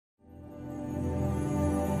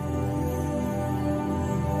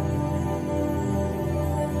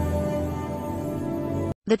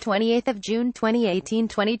The 28th of June 2018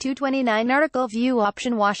 22:29 article View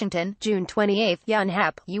option Washington, June 28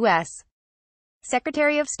 Yonhap, U.S.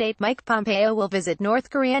 Secretary of State Mike Pompeo will visit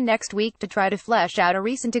North Korea next week to try to flesh out a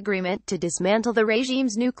recent agreement to dismantle the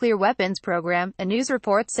regime's nuclear weapons program, a news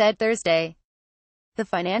report said Thursday. The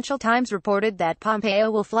Financial Times reported that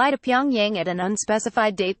Pompeo will fly to Pyongyang at an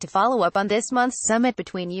unspecified date to follow up on this month's summit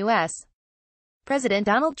between U.S. President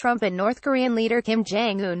Donald Trump and North Korean leader Kim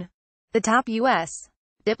Jong-un. The top U.S.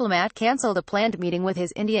 diplomat canceled a planned meeting with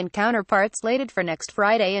his Indian counterpart slated for next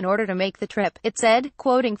Friday in order to make the trip, it said,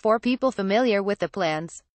 quoting four people familiar with the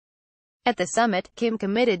plans. At the summit, Kim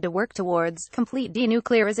committed to work towards complete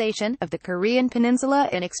denuclearization of the Korean peninsula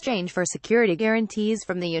in exchange for security guarantees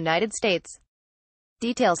from the United States.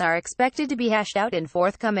 Details are expected to be hashed out in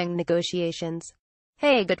forthcoming negotiations.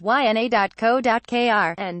 Hague at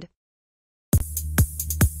yna.co.kr, and